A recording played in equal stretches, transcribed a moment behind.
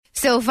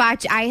So,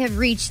 Foch, I have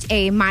reached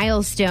a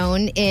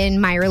milestone in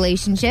my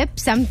relationship,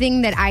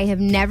 something that I have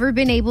never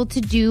been able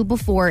to do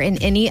before in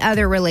any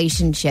other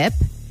relationship,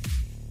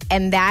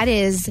 and that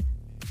is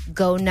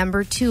go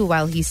number 2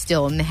 while he's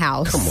still in the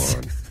house.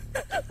 Come on.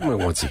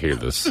 Nobody wants to hear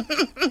this.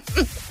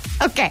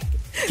 Okay.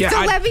 Yeah,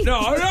 so let me...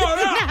 No. No.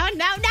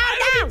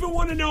 I don't even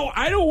want to know.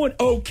 I don't want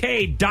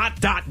okay, ...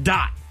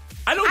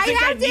 I don't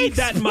think I need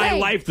that in my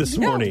life this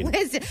morning.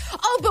 Listen.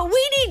 Oh, but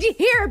we need to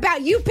hear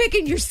about you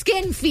picking your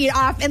skin feet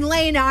off and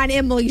laying on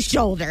Emily's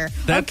shoulder.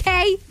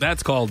 Okay?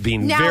 That's called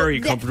being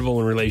very comfortable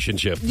in a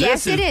relationship.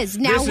 Yes, it is.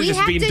 Now this is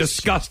just being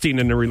disgusting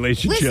in a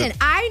relationship. Listen,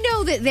 I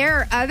know that there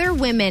are other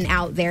women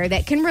out there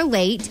that can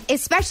relate,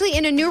 especially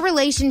in a new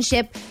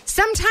relationship.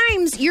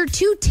 Sometimes you're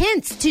too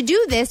tense to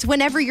do this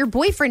whenever your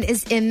boyfriend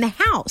is in the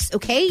house,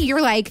 okay? You're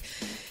like...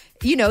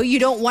 You know, you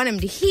don't want him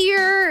to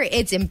hear.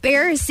 It's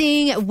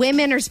embarrassing.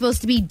 Women are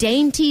supposed to be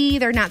dainty.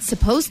 They're not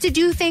supposed to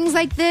do things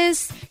like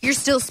this. You're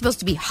still supposed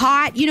to be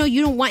hot. You know,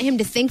 you don't want him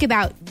to think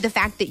about the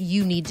fact that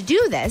you need to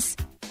do this.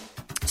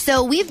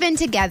 So we've been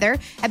together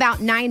about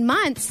 9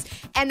 months,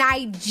 and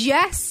I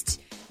just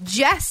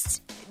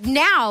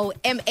now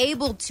am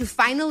able to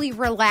finally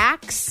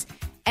relax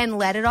and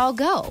let it all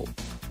go.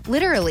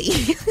 Literally.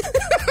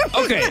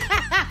 Okay.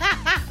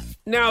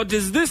 Now,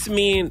 does this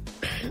mean,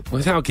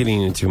 without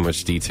getting into too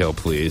much detail,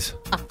 please,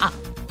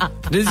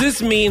 does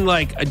this mean,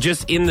 like,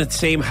 just in the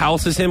same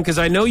house as him? Because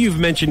I know you've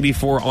mentioned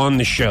before on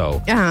the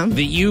show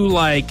that you,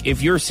 like,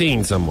 if you're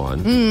seeing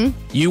someone,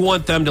 you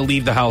want them to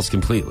leave the house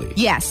completely.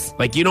 Yes.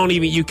 Like,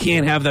 you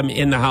can't have them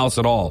in the house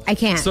at all. I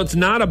can't. So it's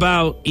not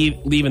about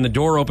leaving the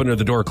door open or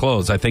the door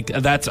closed. I think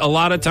that's a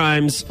lot of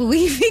times.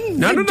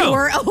 Leaving the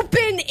door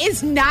open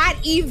is not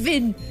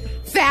even...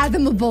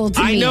 fathomable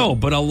to me. I know,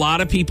 but a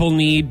lot of people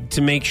need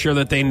to make sure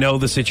that they know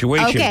the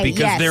situation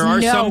because there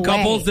are some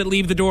couples that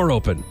leave the door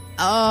open.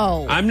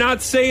 Oh. I'm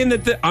not saying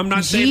that saying that I'm one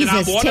of them.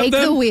 Jesus, take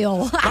the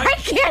wheel. I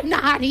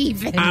cannot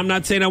even. I'm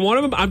not saying I'm one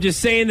of them. I'm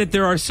just saying that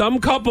there are some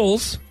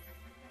couples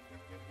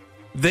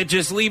that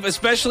just leave,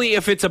 especially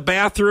if it's a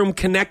bathroom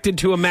connected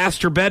to a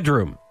master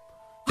bedroom.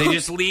 They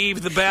just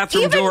leave the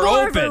bathroom door open. Even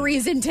more of a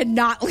reason to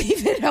not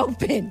leave it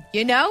open,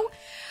 you know?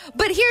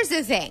 But here's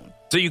the thing.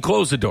 So you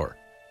close the door.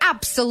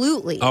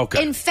 Absolutely.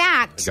 Okay. In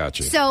fact, I got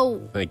you.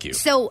 So thank you.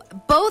 So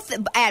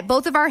at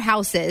both of our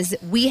houses,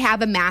 we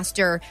have a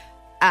master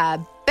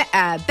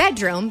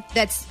bedroom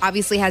that's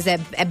obviously has a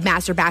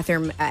master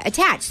bathroom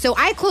attached. So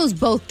I close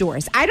both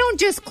doors. I don't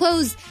just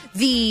close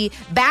the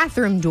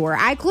bathroom door.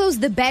 I close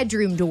the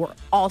bedroom door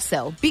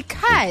also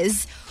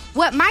because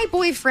what my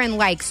boyfriend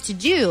likes to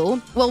do,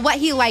 what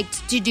he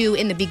liked to do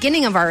in the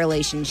beginning of our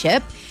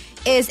relationship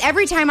is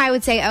every time I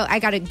would say, "Oh, I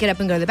got to get up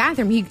and go to the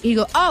bathroom," he'd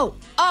go, "Oh,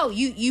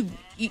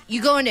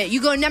 you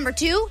going number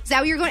 2? Is that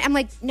where you're going?" I'm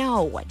like,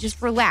 "No,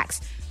 just relax."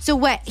 So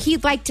what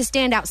he'd like to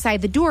stand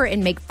outside the door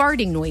and make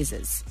farting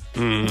noises.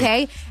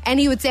 Okay? And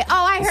he would say, "Oh,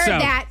 I heard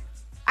that.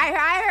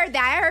 I heard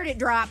that. I heard it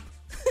drop."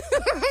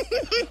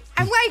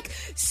 I'm like,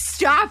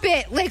 "Stop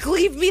it. Like,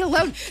 leave me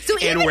alone." So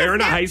and we're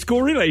in a high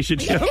school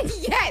relationship.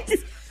 Yes.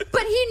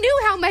 But he knew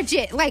how much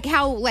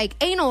how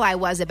anal I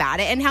was about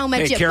it and how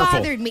much it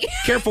bothered me.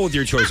 Careful with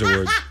your choice of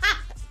words.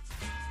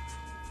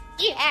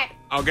 Yeah.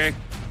 Okay.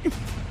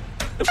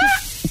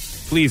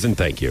 Please and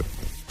thank you.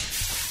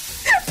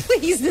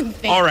 Please and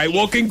thank you. All right.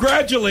 Well,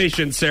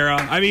 congratulations, Sarah.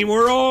 I mean,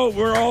 we're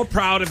all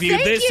proud of you.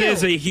 This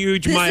is a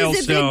huge milestone.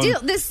 Is a big deal.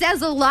 This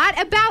says a lot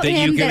about him.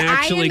 That you can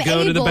actually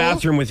go to the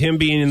bathroom with him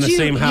being in the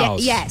same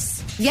house.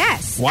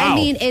 Yes. Wow. I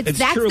mean,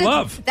 that's true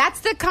love.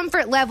 That's the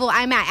comfort level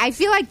I'm at. I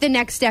feel like the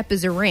next step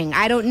is a ring.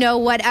 I don't know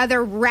what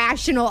other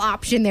rational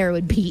option there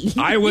would be.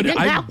 I would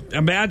I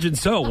imagine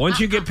so.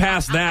 Once you get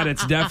past that,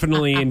 it's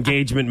definitely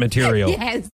engagement material. Yes.